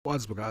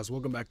What's up, guys?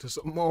 Welcome back to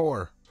some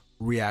more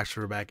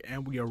reaction. We're back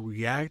and we are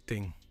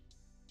reacting.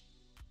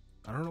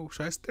 I don't know,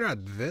 should I stare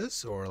at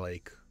this or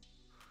like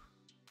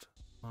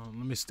let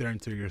me stare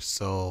into your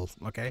soul.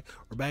 Okay,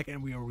 we're back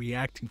and we are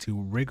reacting to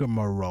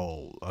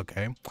Rigamarole.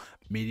 Okay,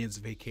 Minion's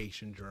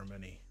Vacation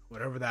Germany,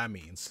 whatever that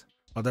means.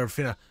 Are they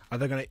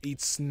gonna eat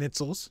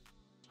schnitzels?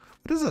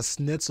 What does a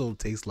schnitzel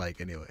taste like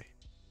anyway?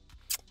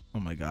 Oh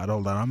my god,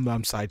 hold on,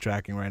 I'm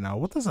sidetracking right now.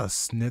 What does a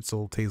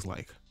schnitzel taste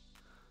like?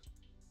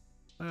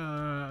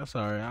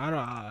 Sorry,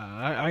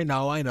 I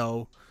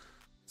know.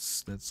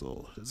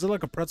 Schnitzel. Is it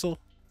like a pretzel?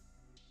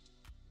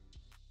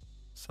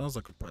 Sounds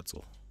like a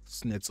pretzel.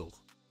 Schnitzel.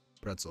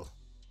 Pretzel.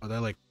 Are they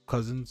like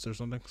cousins or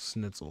something?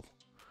 Schnitzel.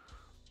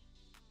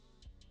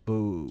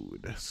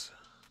 Food.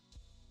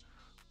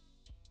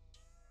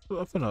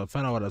 I'm gonna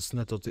find out what a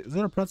schnitzel is.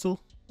 It a pretzel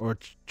or a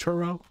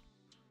churro?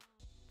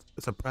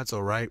 It's a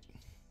pretzel, right?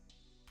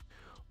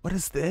 What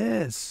is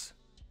this?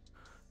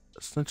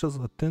 Schnitzel is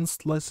a thin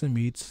slice of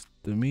meat.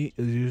 The meat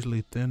is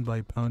usually thinned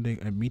by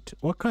pounding a meat.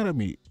 What kind of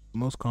meat?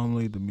 Most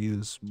commonly, the meat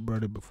is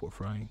breaded before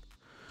frying.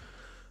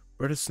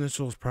 Breaded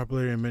schnitzel is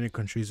popular in many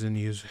countries and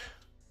use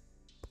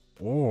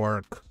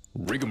pork.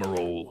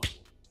 Rigamarole.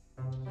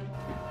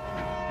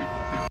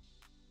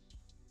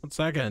 1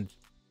 second.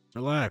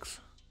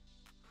 Relax.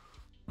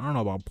 I don't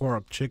know about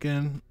pork.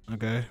 Chicken.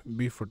 Okay.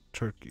 Beef or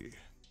turkey.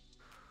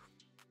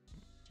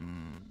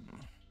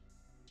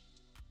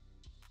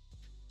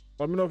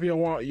 Let me know if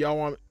y'all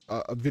want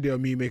a video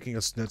of me making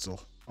a schnitzel.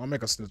 I'll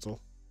make a schnitzel.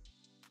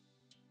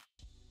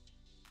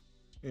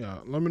 Yeah,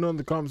 let me know in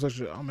the comment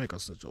section. I'll make a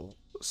schnitzel.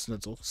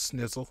 Schnitzel.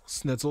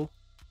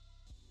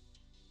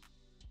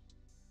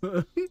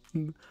 yeah.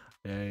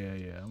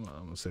 I'm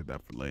gonna save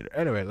that for later.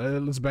 Anyway,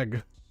 let's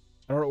back.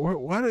 I don't know,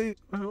 why did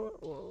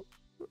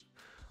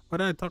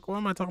I talk? Why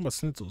am I talking about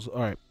schnitzels? All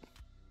right,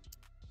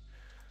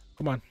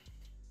 come on.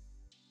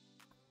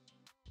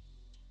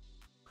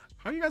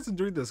 How you guys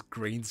enjoying this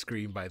green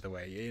screen, by the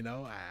way? You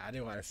know, I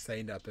didn't want to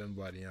say nothing,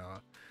 but you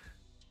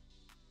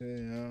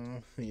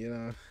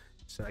know,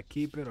 should I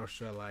keep it or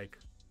should I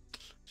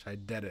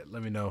dead it?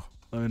 Let me know.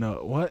 Let me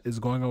know what is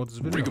going on with this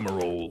video.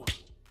 Rigamarole.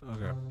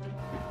 Okay.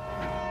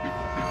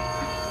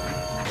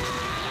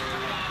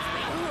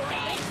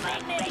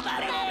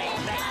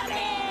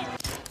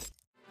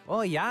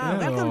 Oh yeah,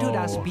 welcome to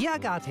das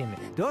Biergarten.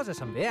 Those are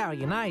some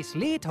very nice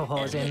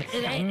lederhosen.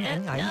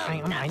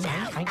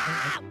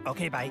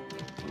 Okay, bye.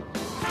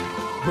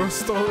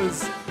 Bristol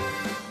is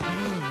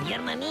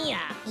Germania.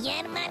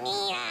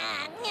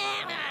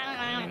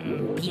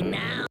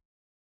 Genau.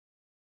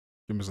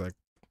 Give me a sec.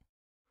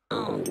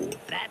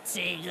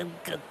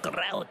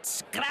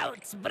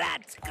 Krauts,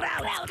 brats.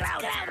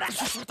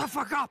 Shut the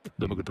fuck up!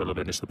 Tämäkö tällä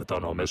venistä pitää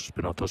olla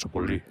messuspinatoissa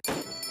poli?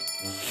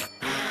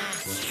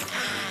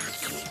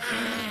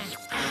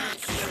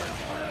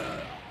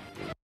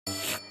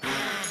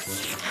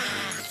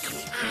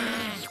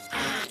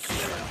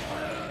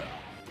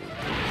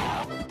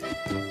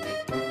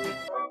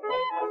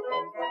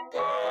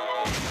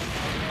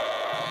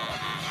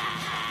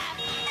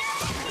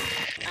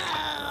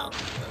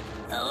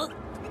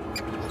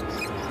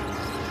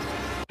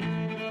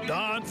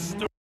 Dance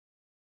to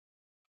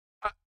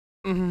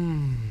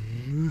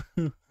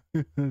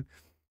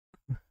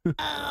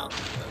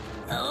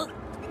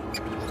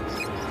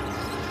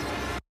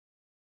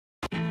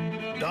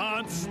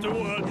Dance to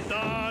a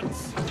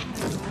dance.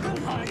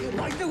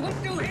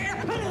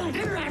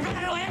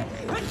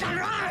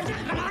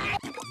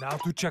 Now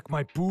to check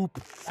my poop,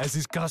 as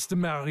is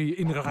customary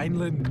in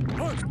Rhineland.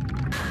 Das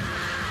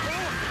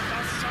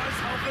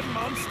Scheißhaufen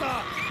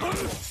Monster.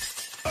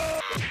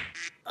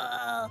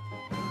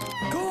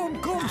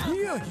 Come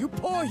here, you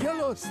poor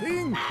yellow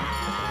thing!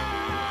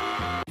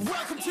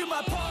 Welcome to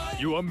my party.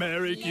 You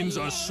Americans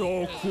are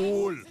so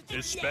cool.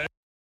 Especially.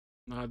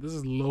 Nah, this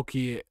is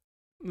low-key.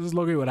 This is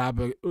low-key what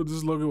happened. This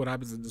is low-key what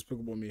happens in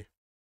Despicable Me.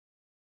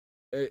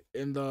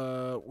 In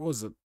the, what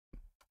was it?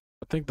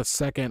 I think the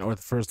second or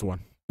the first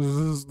one.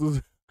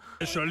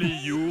 Especially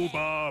you,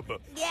 Bob.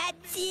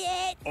 That's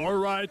it. All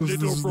right, This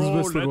little is bro,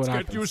 basically let's what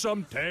get you happens.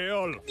 some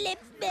tail.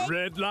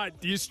 Red light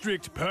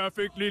district,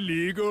 perfectly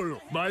legal.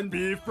 Mein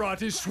beef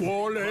brat is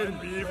swollen.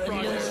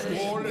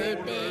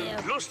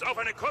 Lust auf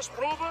eine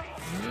Kostprobe?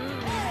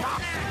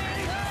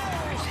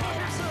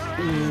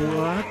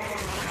 What?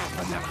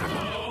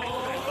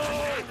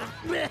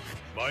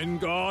 Mein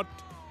Gott.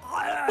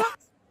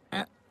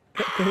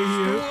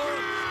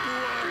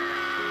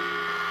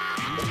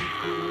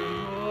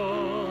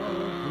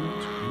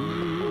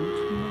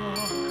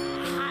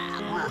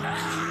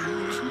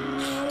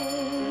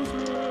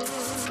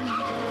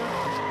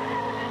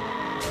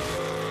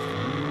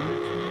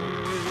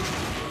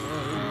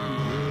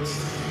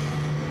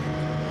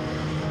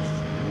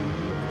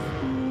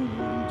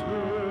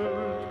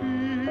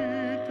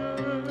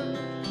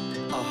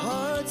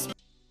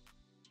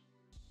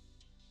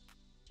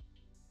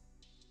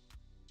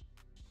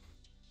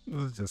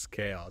 This is just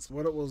chaos.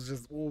 What was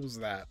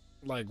that?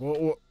 Like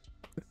what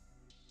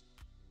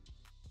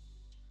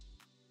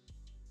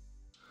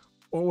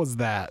was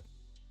that?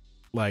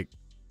 Like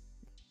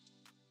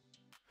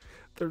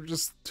There were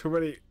just too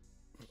many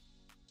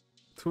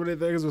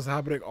things was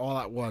happening all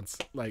at once.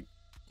 Like,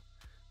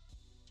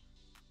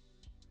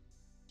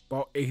 he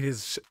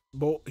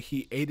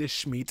ate his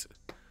schmeat.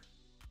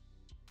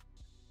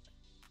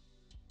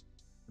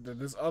 Then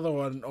this other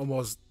one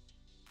almost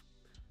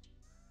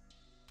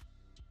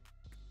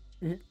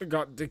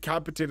got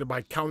decapitated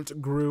by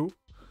Count Gru.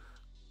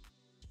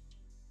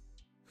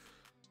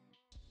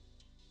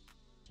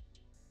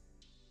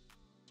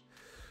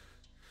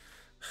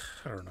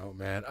 I don't know,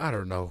 man. I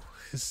don't know.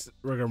 It's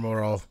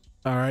Rigamarole.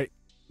 Alright.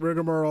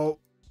 Rigamarole.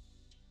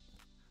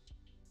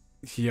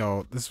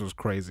 Yo, this was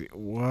crazy.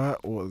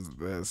 What was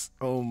this?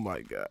 Oh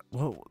my god.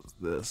 What was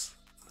this?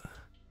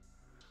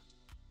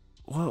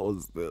 What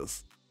was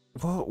this?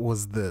 What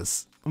was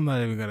this? I'm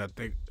not even gonna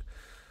think.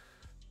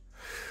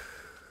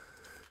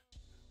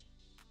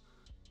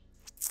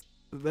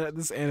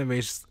 This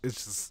animation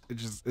it's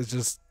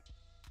just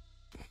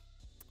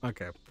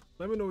okay.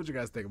 Let me know what you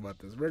guys think about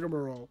this.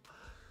 Rigamarole.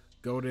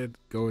 Goated.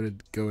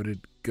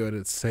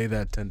 Say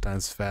that 10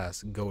 times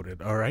fast.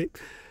 Goated. All right.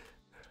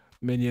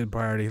 Minion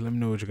party. Let me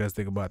know what you guys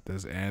think about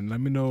this, and let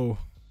me know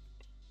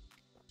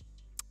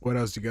what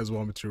else you guys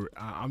want me to.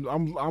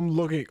 I'm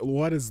looking.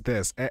 What is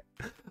this?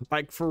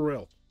 Like, for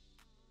real.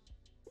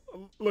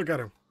 Look at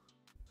him.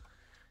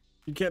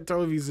 You can't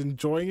tell if he's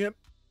enjoying it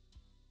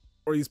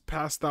or he's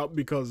passed out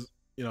because,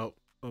 you know,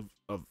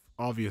 of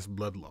obvious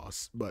blood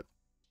loss. But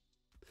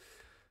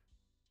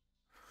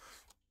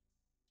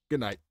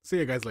good night. See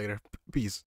you guys later. Peace.